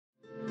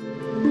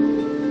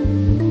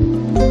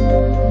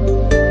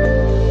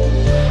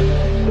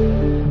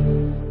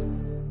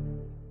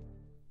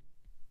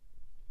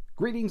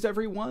Greetings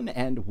everyone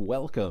and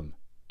welcome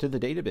to the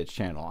Databits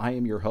channel. I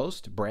am your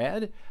host,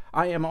 Brad.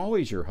 I am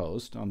always your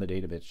host on the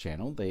Databits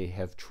channel. They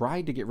have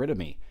tried to get rid of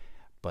me,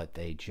 but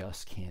they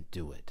just can't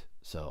do it.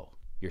 So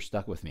you're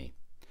stuck with me.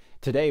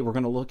 Today we're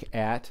going to look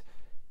at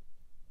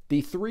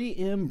the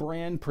 3M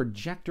brand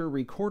projector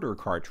recorder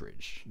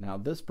cartridge. Now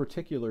this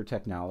particular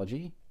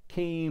technology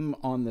came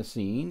on the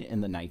scene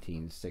in the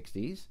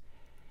 1960s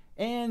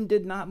and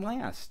did not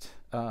last.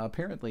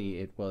 Apparently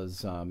it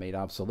was made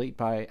obsolete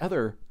by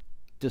other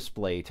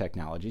display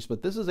technologies,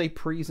 but this is a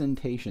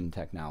presentation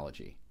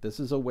technology. This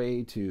is a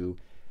way to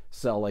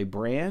sell a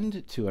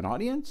brand to an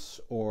audience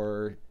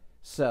or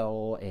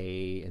sell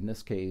in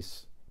this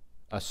case,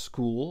 a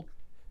school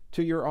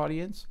to your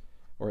audience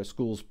or a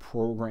school's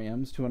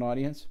programs to an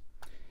audience.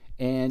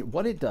 And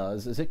what it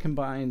does is it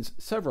combines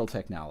several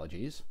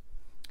technologies.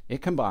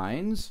 It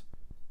combines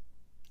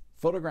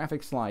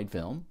photographic slide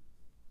film,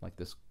 like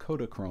this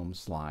Kodachrome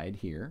slide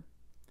here,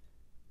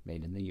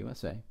 made in the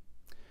USA.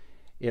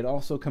 It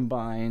also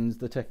combines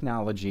the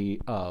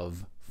technology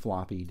of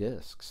floppy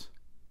disks.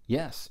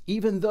 Yes,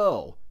 even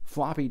though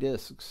floppy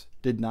disks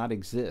did not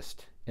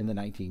exist in the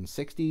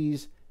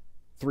 1960s,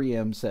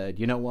 3M said,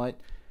 you know what,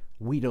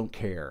 we don't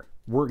care.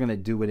 We're going to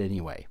do it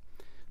anyway.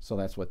 So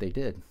that's what they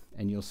did.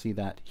 And you'll see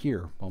that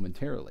here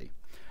momentarily.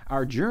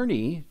 Our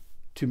journey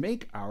to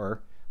make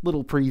our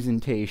little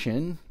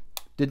presentation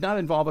did not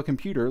involve a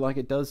computer like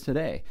it does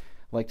today.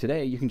 Like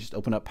today, you can just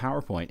open up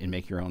PowerPoint and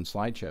make your own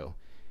slideshow,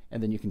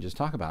 and then you can just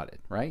talk about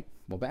it, right?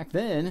 Well, back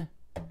then,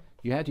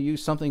 you had to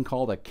use something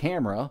called a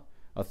camera,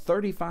 a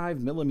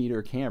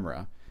 35mm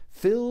camera,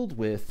 filled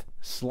with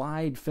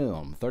slide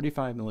film,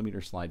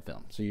 35mm slide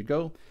film. So you'd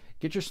go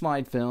get your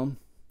slide film,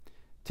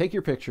 take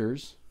your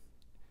pictures,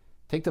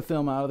 take the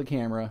film out of the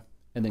camera,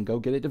 and then go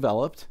get it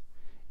developed.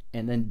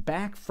 And then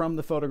back from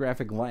the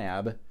photographic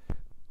lab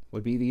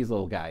would be these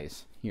little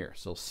guys here.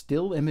 So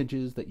still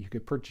images that you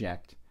could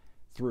project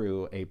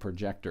through a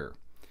projector.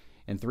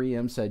 And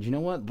 3M said, you know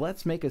what,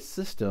 let's make a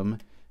system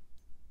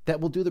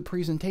that will do the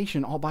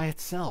presentation all by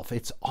itself.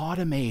 It's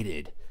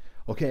automated,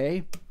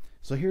 okay?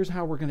 So here's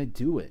how we're going to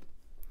do it.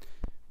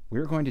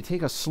 We're going to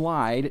take a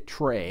slide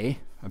tray,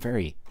 a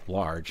very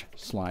large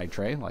slide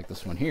tray like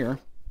this one here,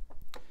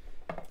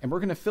 and we're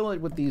going to fill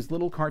it with these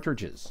little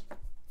cartridges.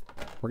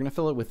 We're going to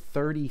fill it with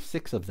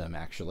 36 of them,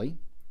 actually.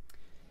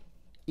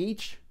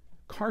 Each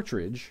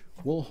cartridge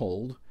will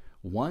hold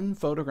one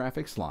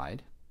photographic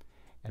slide,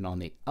 and on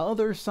the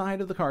other side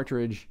of the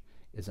cartridge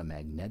is a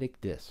magnetic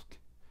disc.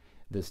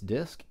 This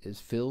disc is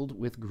filled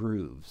with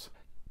grooves.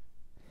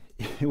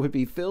 It would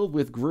be filled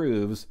with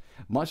grooves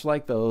much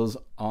like those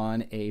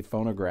on a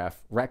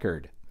phonograph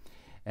record.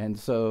 And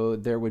so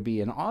there would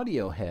be an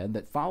audio head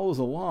that follows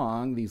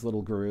along these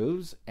little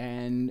grooves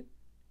and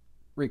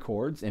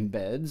records,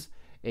 embeds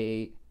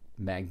a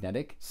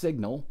magnetic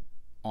signal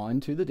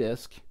onto the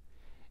disc,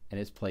 and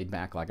it's played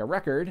back like a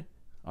record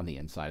on the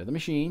inside of the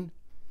machine.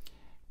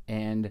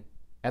 And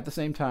at the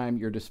same time,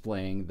 you're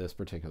displaying this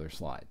particular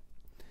slide.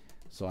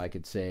 So I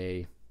could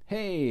say,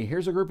 hey,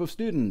 here's a group of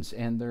students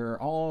and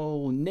they're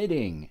all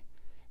knitting.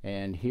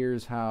 And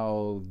here's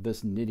how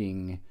this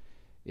knitting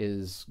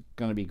is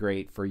going to be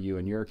great for you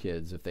and your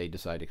kids if they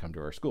decide to come to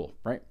our school,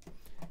 right?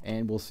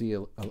 And we'll see,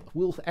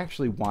 we'll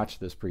actually watch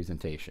this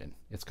presentation.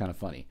 It's kind of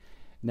funny.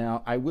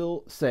 Now, I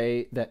will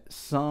say that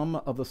some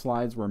of the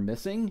slides were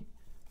missing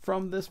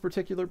from this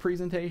particular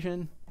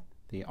presentation.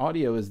 The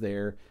audio is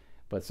there,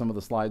 but some of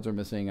the slides are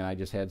missing, and I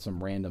just had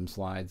some random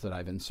slides that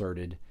I've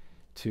inserted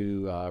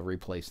to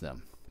replace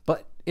them.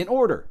 But in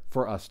order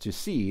for us to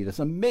see this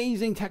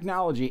amazing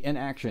technology in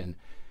action,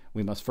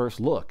 we must first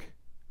look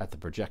at the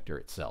projector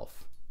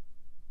itself.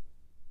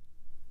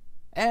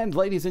 And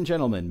ladies and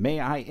gentlemen, may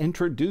I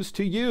introduce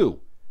to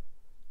you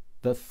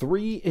the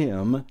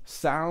 3M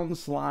Sound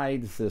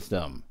Slide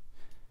System.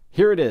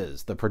 Here it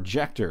is, the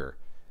projector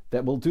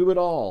that will do it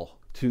all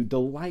to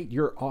delight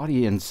your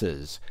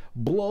audiences,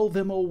 blow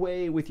them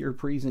away with your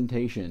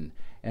presentation,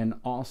 and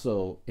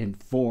also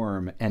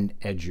inform and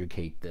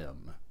educate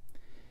them.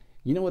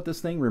 You know what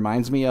this thing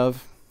reminds me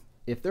of?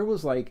 If there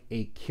was like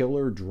a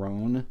killer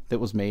drone that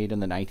was made in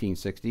the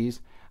 1960s,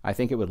 I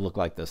think it would look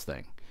like this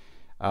thing.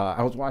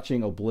 I was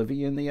watching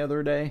Oblivion the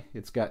other day.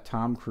 It's got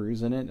Tom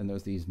Cruise in it, and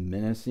there's these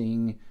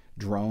menacing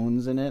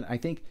drones in it. I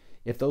think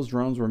if those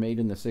drones were made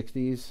in the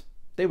 60s,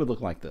 they would look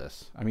like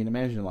this. I mean,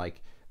 imagine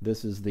like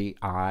this is the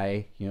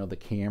eye, you know, the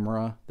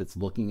camera that's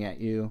looking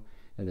at you,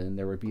 and then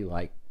there would be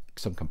like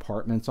some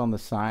compartments on the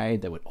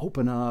side that would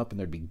open up, and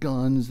there'd be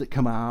guns that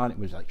come out. It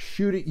would like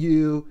shoot at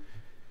you.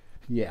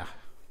 Yeah,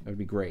 that would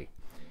be great.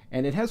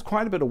 And it has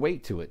quite a bit of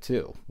weight to it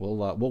too.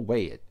 We'll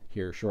weigh it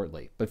here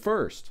shortly. But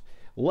first,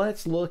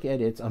 let's look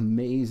at its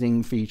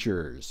amazing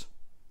features.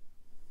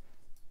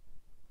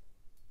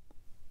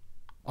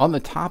 On the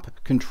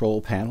top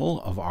control panel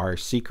of our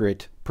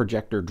secret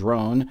projector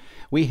drone,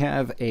 we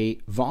have a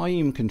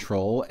volume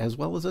control as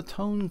well as a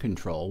tone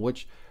control,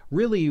 which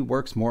really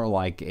works more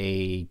like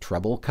a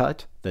treble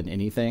cut than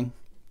anything.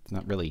 It's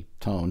not really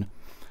tone.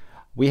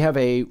 We have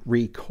a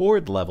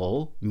record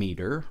level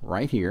meter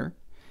right here.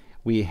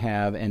 We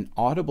have an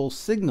audible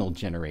signal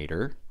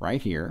generator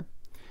right here.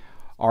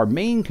 Our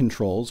main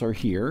controls are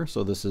here,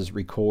 so this is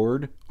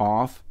record,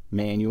 off,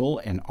 manual,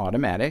 and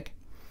automatic.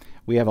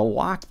 We have a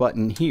lock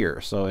button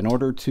here, so in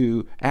order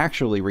to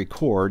actually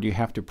record, you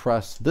have to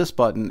press this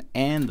button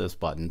and this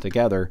button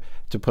together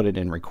to put it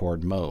in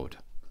record mode.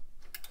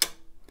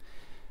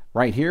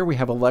 Right here we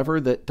have a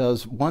lever that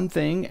does one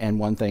thing and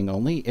one thing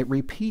only. It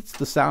repeats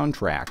the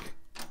soundtrack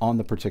on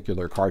the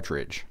particular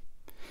cartridge.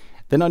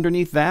 Then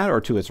underneath that,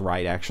 or to its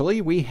right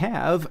actually, we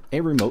have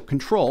a remote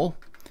control.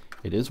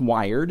 It is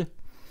wired,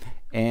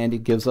 and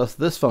it gives us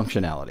this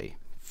functionality: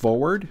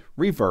 forward,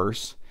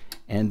 reverse,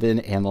 and then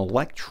an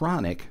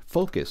electronic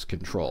focus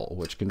control,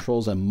 which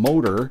controls a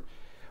motor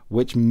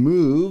which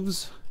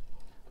moves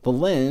the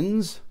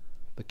lens,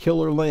 the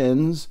killer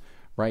lens,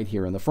 right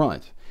here in the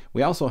front.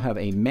 We also have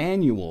a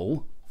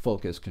manual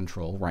focus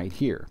control right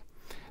here.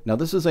 Now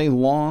this is a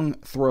long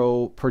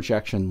throw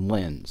projection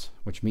lens,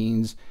 which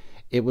means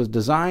it was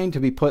designed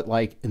to be put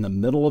like in the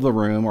middle of the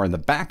room or in the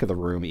back of the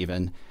room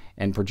even,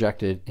 and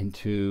projected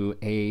into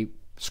a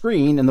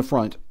screen in the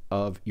front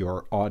of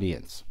your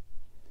audience.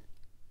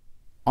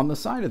 On the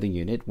side of the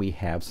unit, we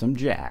have some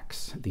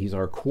jacks. These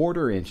are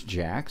 1/4-inch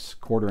jacks,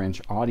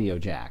 1/4-inch audio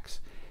jacks.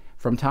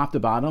 From top to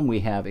bottom, we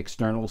have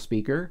external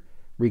speaker,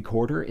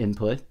 recorder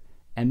input,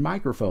 and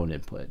microphone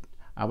input.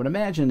 I would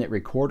imagine that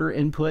recorder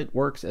input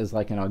works as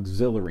like an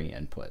auxiliary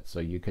input, so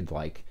you could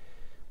like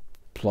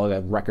plug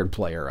a record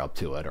player up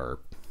to it or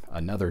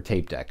another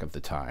tape deck of the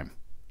time.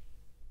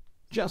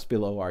 Just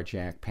below our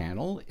jack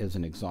panel is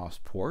an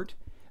exhaust port.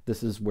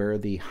 This is where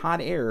the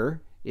hot air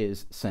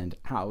is sent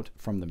out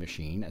from the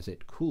machine as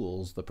it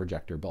cools the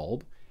projector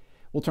bulb.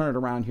 We'll turn it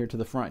around here to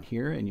the front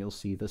here, and you'll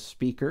see the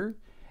speaker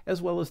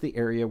as well as the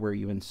area where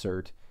you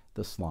insert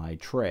the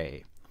slide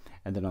tray.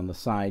 And then on the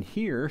side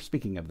here,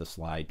 speaking of the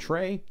slide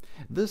tray,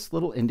 this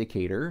little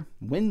indicator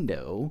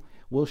window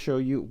will show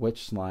you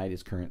which slide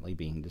is currently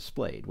being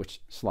displayed,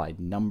 which slide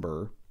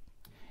number.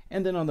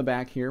 And then on the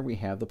back here, we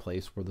have the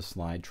place where the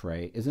slide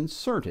tray is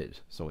inserted.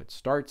 So it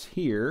starts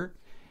here,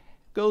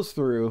 goes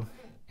through,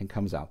 and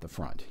comes out the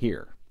front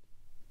here.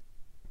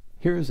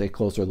 Here's a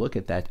closer look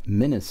at that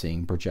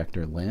menacing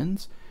projector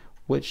lens,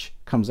 which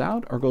comes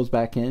out or goes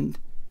back in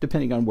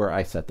depending on where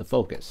I set the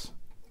focus.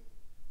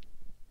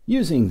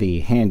 Using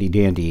the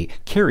handy-dandy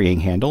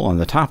carrying handle on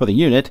the top of the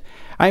unit,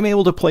 I'm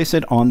able to place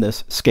it on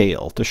this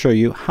scale to show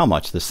you how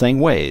much this thing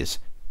weighs.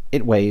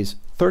 It weighs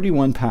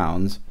 31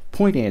 pounds,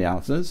 0.8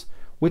 ounces,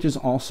 which is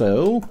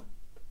also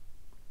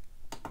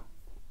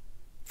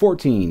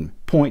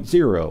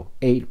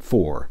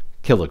 14.084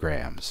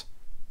 kilograms.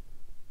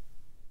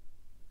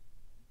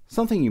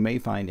 Something you may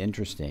find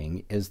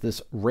interesting is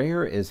this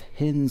rare as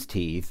hen's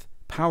teeth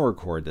power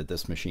cord that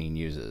this machine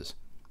uses.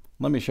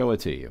 Let me show it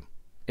to you.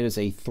 It is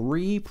a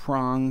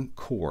 3-prong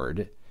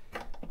cord,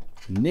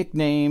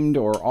 nicknamed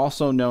or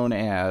also known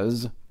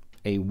as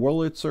a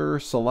Wurlitzer,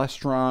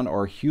 Celestron,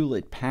 or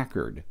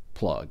Hewlett-Packard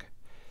plug.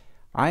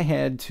 I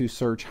had to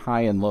search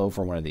high and low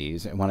for one of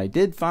these, and when I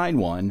did find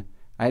one,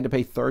 I had to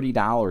pay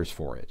 $30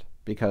 for it,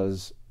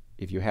 because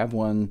if you have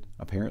one,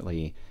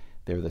 apparently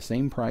they're the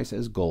same price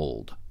as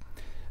gold.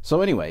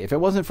 So anyway, if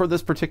it wasn't for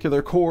this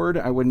particular cord,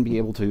 I wouldn't be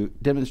able to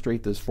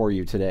demonstrate this for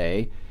you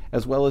today,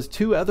 as well as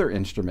 2 other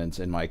instruments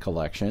in my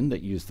collection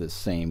that use this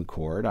same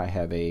cord. I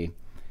have a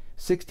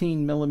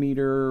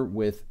 16mm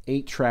with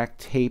 8-track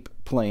tape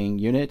playing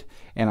unit,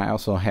 and I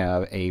also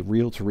have a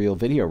reel-to-reel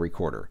video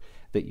recorder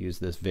that use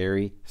this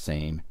very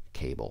same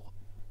cable.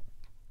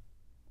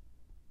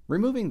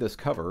 Removing this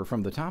cover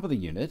from the top of the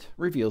unit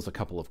reveals a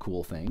couple of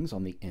cool things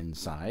on the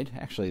inside.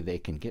 Actually, they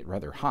can get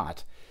rather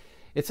hot.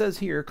 It says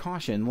here,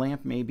 caution,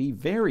 lamp may be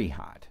very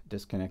hot.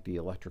 Disconnect the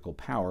electrical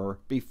power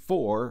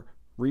before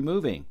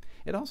removing.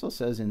 It also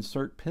says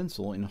insert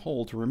pencil in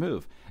hole to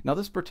remove. Now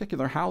this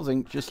particular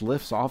housing just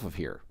lifts off of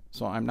here,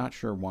 so I'm not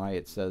sure why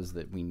it says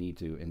that we need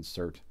to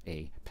insert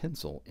a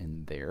pencil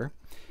in there.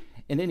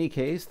 In any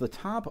case, the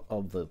top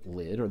of the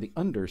lid, or the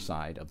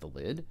underside of the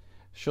lid,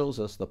 shows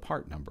us the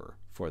part number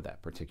for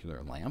that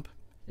particular lamp.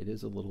 It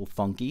is a little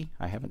funky.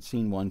 I haven't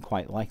seen one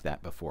quite like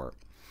that before.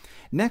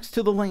 Next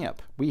to the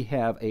lamp, we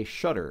have a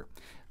shutter.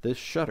 This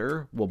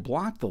shutter will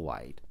block the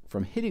light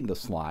from hitting the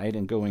slide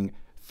and going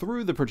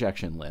through the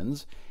projection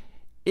lens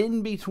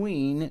in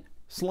between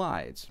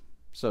slides.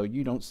 So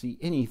you don't see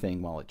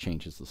anything while it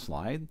changes the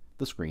slide.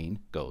 The screen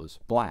goes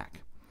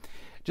black.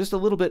 Just a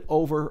little bit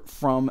over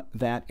from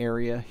that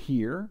area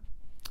here,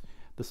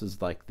 this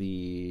is like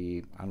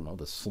the, I don't know,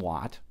 the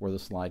slot where the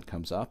slide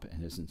comes up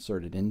and is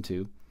inserted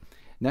into.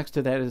 Next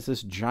to that is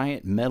this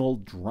giant metal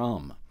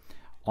drum.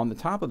 On the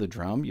top of the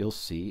drum, you'll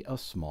see a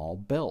small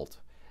belt.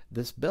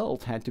 This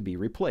belt had to be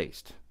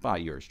replaced by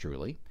yours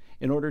truly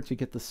in order to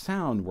get the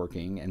sound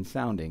working and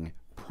sounding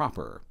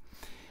proper.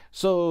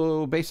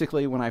 So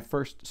basically, when I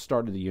first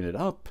started the unit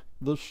up,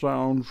 the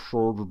sound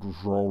started to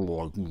sound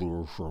like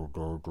this,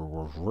 it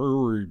was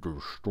very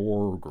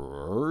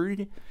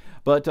distorted.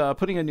 But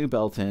putting a new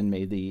belt in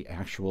made the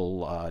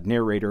actual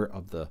narrator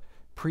of the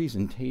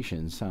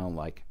presentation sound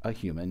like a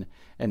human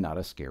and not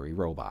a scary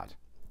robot.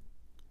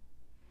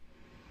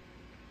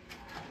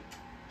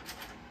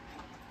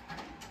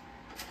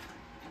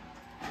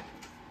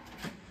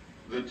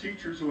 The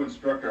teachers who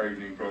instruct our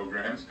evening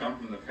programs come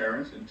from the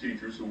parents and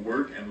teachers who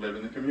work and live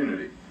in the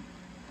community.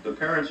 The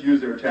parents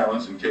use their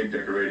talents in cake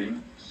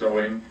decorating,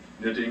 sewing,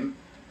 knitting,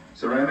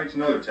 ceramics,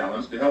 and other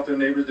talents to help their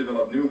neighbors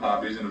develop new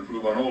hobbies and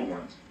improve on old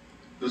ones.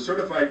 The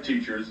certified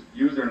teachers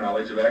use their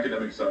knowledge of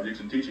academic subjects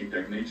and teaching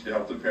techniques to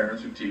help the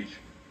parents who teach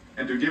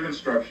and to give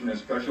instruction in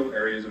special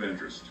areas of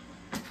interest.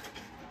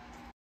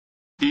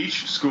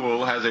 Each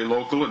school has a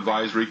local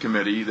advisory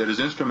committee that is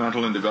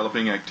instrumental in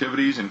developing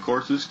activities and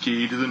courses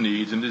key to the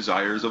needs and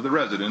desires of the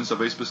residents of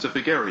a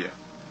specific area.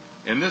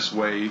 In this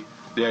way,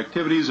 the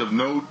activities of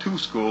no two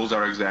schools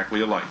are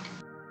exactly alike.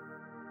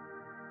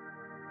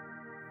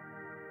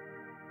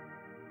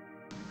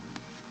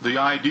 The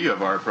idea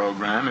of our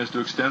program is to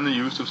extend the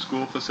use of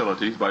school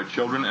facilities by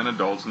children and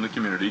adults in the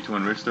community to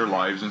enrich their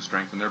lives and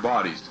strengthen their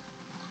bodies.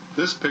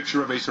 This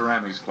picture of a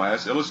ceramics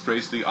class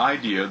illustrates the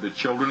idea that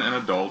children and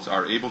adults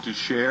are able to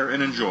share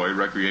and enjoy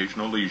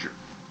recreational leisure.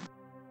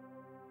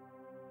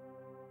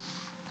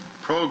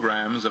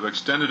 Programs of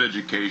extended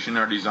education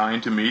are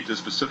designed to meet the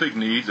specific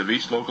needs of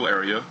each local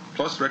area,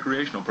 plus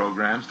recreational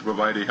programs to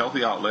provide a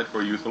healthy outlet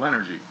for youthful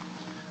energy.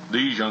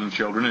 These young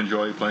children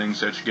enjoy playing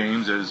such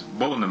games as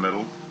Bull in the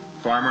Middle,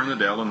 Farmer in the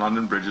Dell, and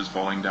London Bridges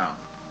Falling Down.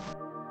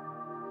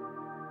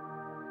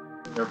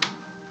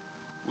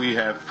 We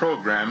have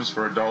programs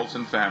for adults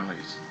and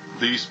families.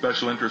 These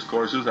special interest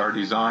courses are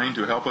designed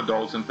to help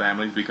adults and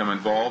families become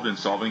involved in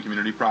solving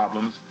community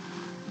problems,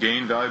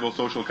 gain valuable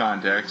social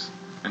contacts,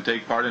 and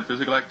take part in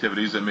physical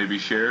activities that may be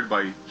shared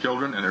by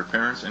children and their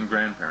parents and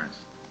grandparents.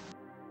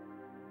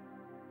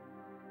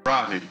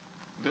 Karate.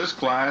 This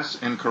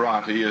class in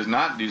karate is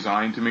not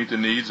designed to meet the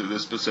needs of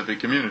this specific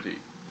community.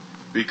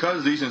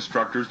 Because these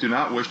instructors do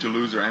not wish to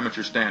lose their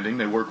amateur standing,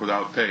 they work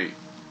without pay.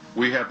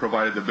 We have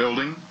provided the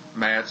building,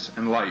 mats,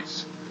 and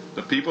lights.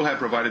 The people have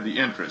provided the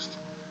interest.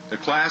 The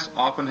class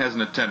often has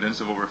an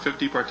attendance of over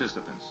 50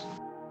 participants.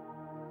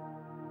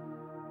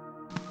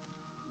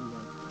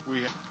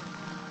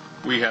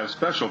 We have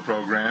special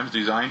programs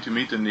designed to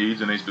meet the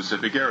needs in a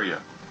specific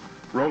area.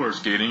 Roller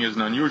skating is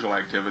an unusual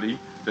activity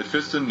that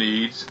fits the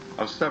needs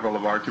of several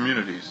of our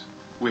communities.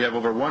 We have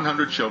over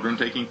 100 children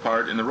taking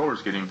part in the roller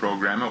skating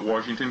program at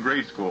Washington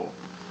Grade School.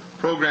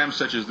 Programs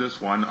such as this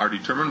one are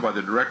determined by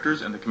the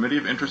directors and the committee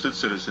of interested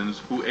citizens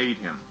who aid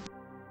him.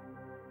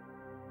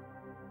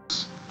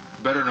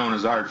 Better known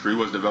as archery,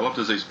 was developed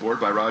as a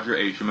sport by Roger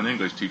Ascham, an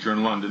English teacher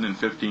in London in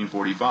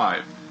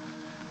 1545.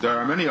 There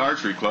are many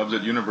archery clubs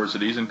at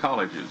universities and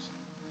colleges.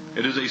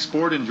 It is a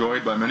sport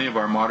enjoyed by many of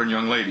our modern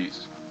young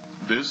ladies.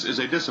 This is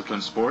a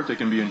disciplined sport that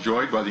can be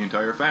enjoyed by the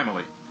entire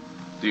family.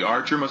 The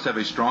archer must have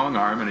a strong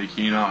arm and a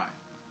keen eye.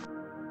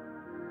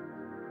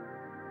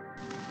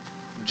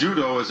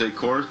 Judo is a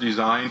course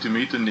designed to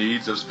meet the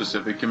needs of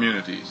specific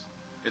communities.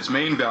 Its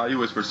main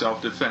value is for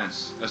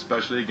self-defense,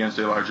 especially against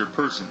a larger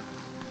person.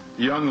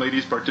 Young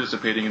ladies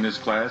participating in this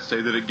class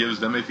say that it gives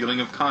them a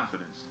feeling of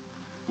confidence.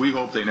 We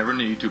hope they never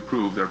need to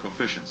prove their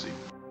proficiency.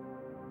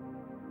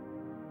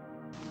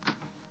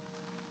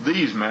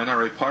 These men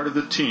are a part of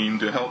the team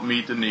to help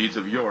meet the needs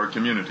of your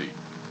community.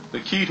 The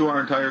key to our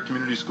entire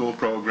community school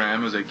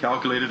program is a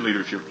calculated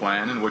leadership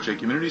plan in which a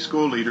community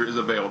school leader is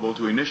available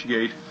to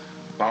initiate,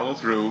 follow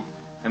through,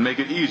 and make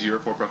it easier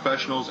for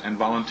professionals and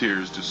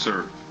volunteers to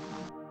serve.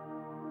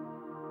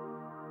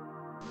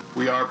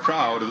 We are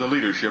proud of the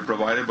leadership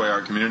provided by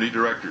our community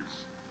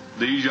directors.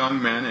 These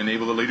young men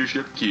enable the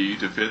leadership key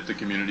to fit the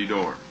community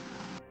door.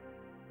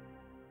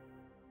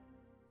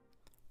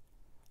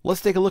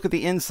 Let's take a look at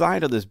the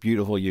inside of this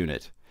beautiful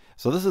unit.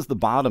 So this is the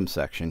bottom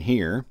section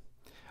here.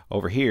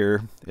 Over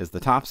here is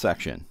the top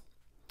section.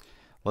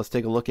 Let's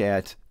take a look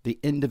at the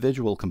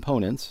individual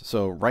components.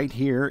 So right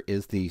here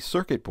is the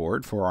circuit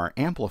board for our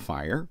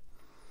amplifier.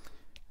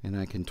 And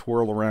I can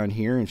twirl around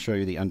here and show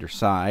you the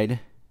underside.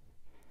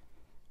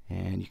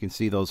 And you can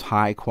see those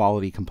high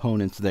quality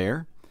components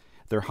there.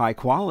 They're high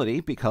quality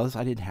because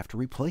I didn't have to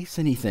replace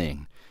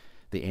anything.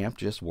 The amp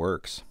just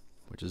works,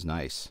 which is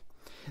nice.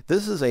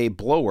 This is a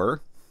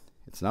blower.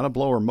 It's not a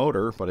blower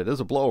motor, but it is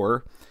a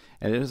blower.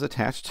 And it is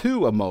attached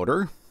to a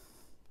motor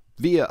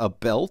via a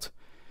belt,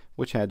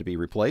 which had to be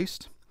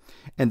replaced.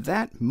 And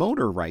that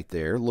motor right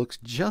there looks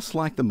just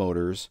like the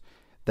motors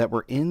that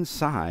were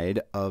inside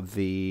of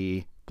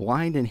the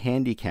blind and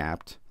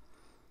handicapped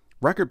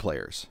record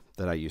players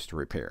that I used to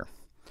repair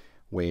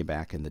way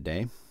back in the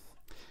day.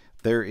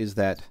 There is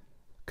that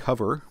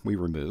cover we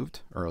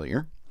removed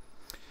earlier.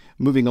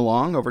 Moving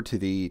along over to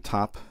the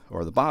top,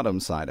 or the bottom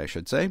side I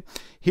should say,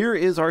 here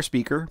is our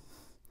speaker.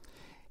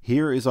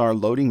 Here is our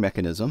loading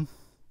mechanism,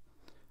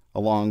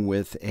 along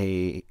with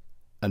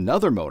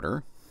another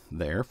motor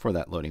there for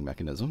that loading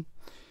mechanism.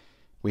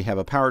 We have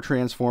a power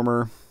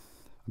transformer,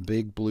 a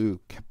big blue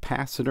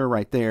capacitor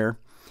right there,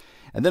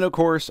 and then of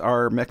course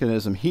our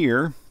mechanism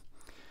here,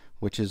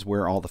 which is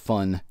where all the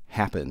fun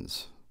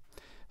happens.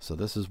 So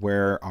this is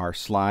where our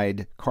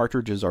slide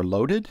cartridges are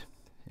loaded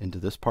into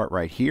this part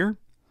right here.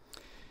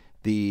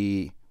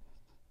 The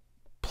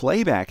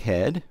playback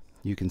head,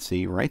 you can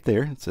see right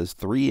there, it says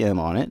 3M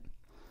on it,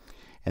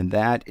 and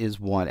that is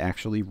what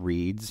actually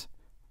reads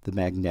the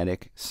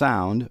magnetic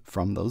sound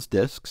from those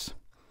discs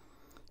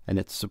and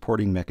its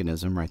supporting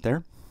mechanism right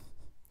there.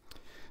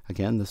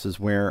 Again, this is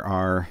where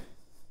our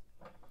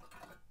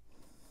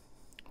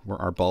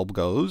bulb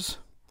goes,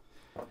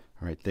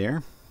 right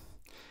there.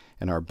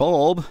 And our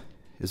bulb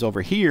is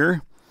over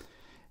here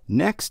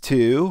next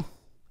to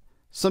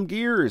some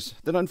gears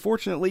that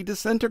unfortunately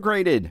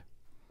disintegrated.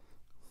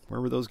 Where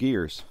were those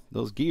gears?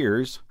 Those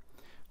gears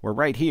were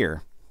right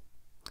here.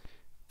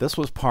 This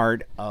was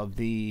part of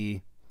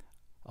the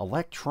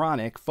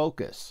electronic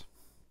focus.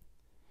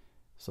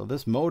 So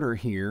this motor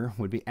here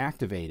would be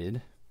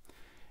activated,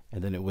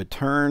 and then it would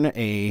turn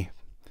a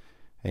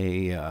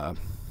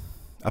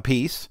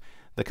piece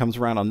that comes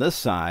around on this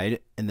side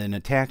and then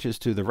attaches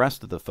to the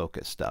rest of the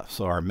focus stuff.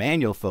 So our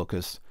manual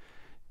focus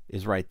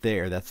is right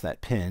there. That's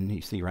that pin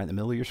you see right in the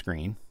middle of your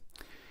screen.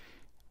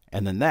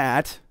 And then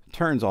that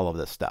turns all of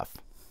this stuff.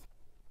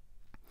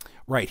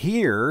 Right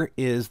here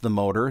is the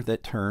motor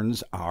that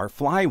turns our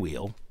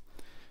flywheel,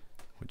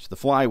 which the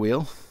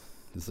flywheel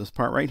is this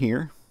part right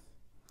here.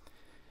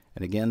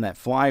 And again, that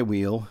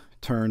flywheel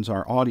turns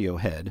our audio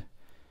head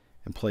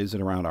and plays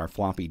it around our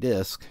floppy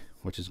disk,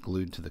 which is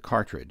glued to the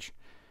cartridge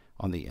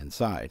on the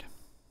inside.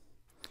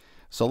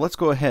 So let's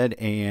go ahead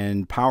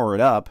and power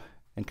it up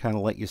and kind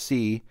of let you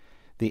see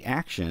the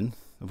action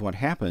of what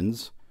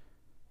happens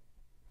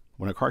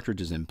when a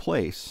cartridge is in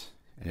place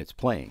and it's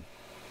playing.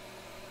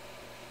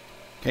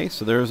 Okay,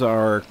 so there's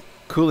our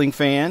cooling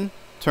fan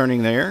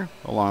turning there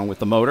along with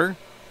the motor.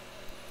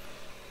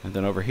 And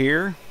then over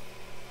here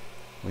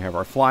we have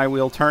our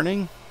flywheel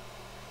turning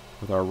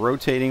with our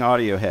rotating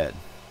audio head.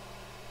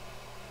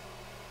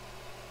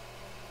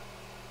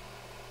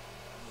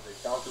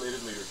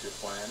 Calculated leadership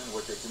plan in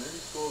which a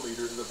community school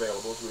leader is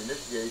available to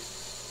initiate,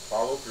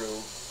 follow through,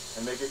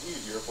 and make it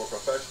easier for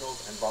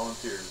professionals and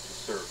volunteers to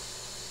serve.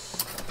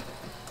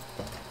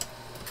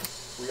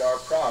 We are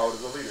proud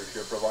of the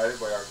leadership provided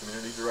by our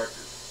community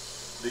directors.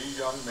 These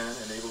young men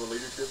enable the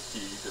leadership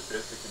key to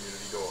fit the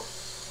community door.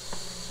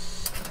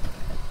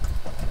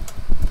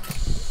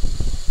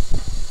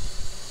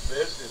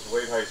 This is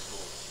Wade High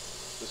School.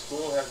 The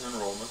school has an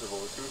enrollment of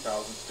over 2,000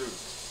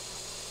 students.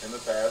 In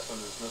the past, when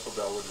the dismissal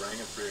bell would ring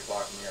at 3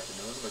 o'clock in the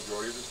afternoon, the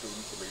majority of the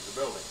students would leave the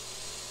building.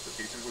 The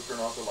teachers would turn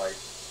off the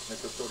lights, and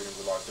the custodians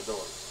would lock the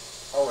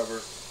doors.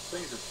 However,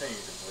 things have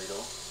changed in Toledo.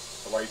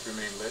 The lights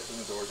remain lit and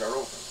the doors are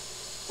open.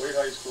 Wade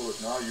High School is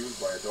now used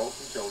by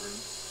adults and children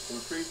from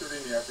 3:30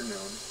 in the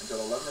afternoon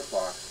until 11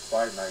 o'clock,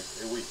 5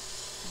 nights a week.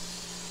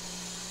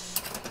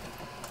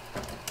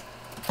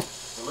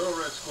 The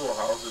Little Red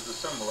Schoolhouse is the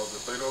symbol of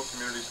the Toledo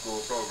Community School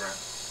program.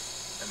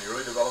 In the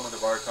early development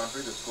of our country,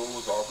 the school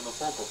was often the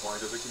focal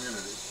point of the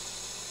community.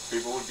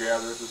 People would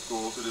gather at the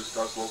school to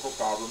discuss local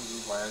problems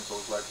and plan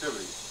social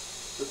activities.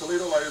 The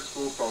Toledo Lighted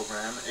School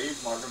program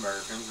aids modern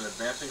Americans in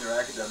advancing their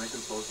academic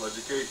and social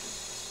education.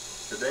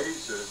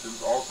 Today's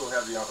citizens also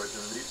have the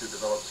opportunity to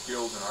develop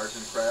skills in arts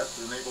and crafts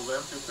that enable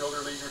them to fill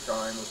their leisure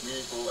time with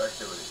meaningful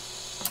activities.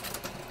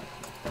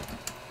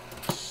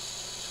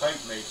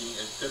 Kite making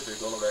is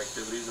typical of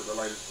activities of the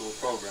Lighted School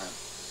program.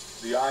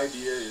 The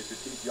idea is to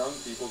teach young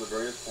people the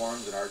various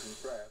forms in arts and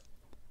crafts.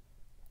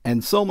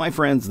 And so, my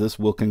friends, this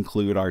will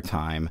conclude our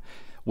time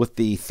with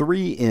the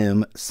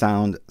 3M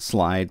sound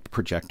slide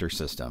projector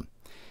system.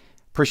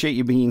 Appreciate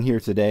you being here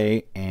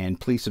today,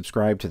 and please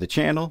subscribe to the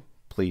channel.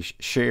 Please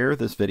share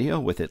this video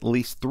with at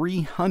least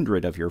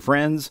 300 of your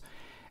friends,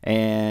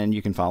 and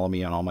you can follow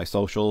me on all my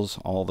socials.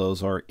 All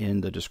those are in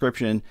the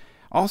description.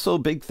 Also,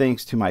 big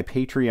thanks to my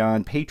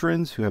Patreon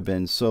patrons who have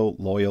been so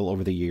loyal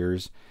over the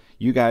years.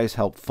 You guys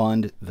help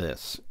fund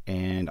this,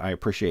 and I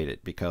appreciate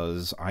it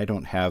because I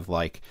don't have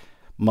like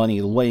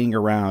money laying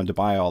around to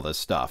buy all this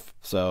stuff.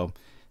 So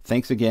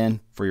thanks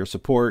again for your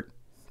support.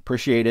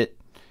 Appreciate it.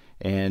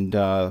 And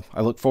I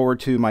look forward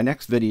to my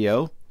next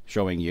video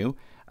showing you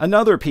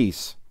another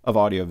piece of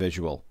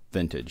audiovisual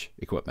vintage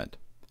equipment.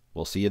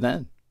 We'll see you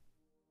then.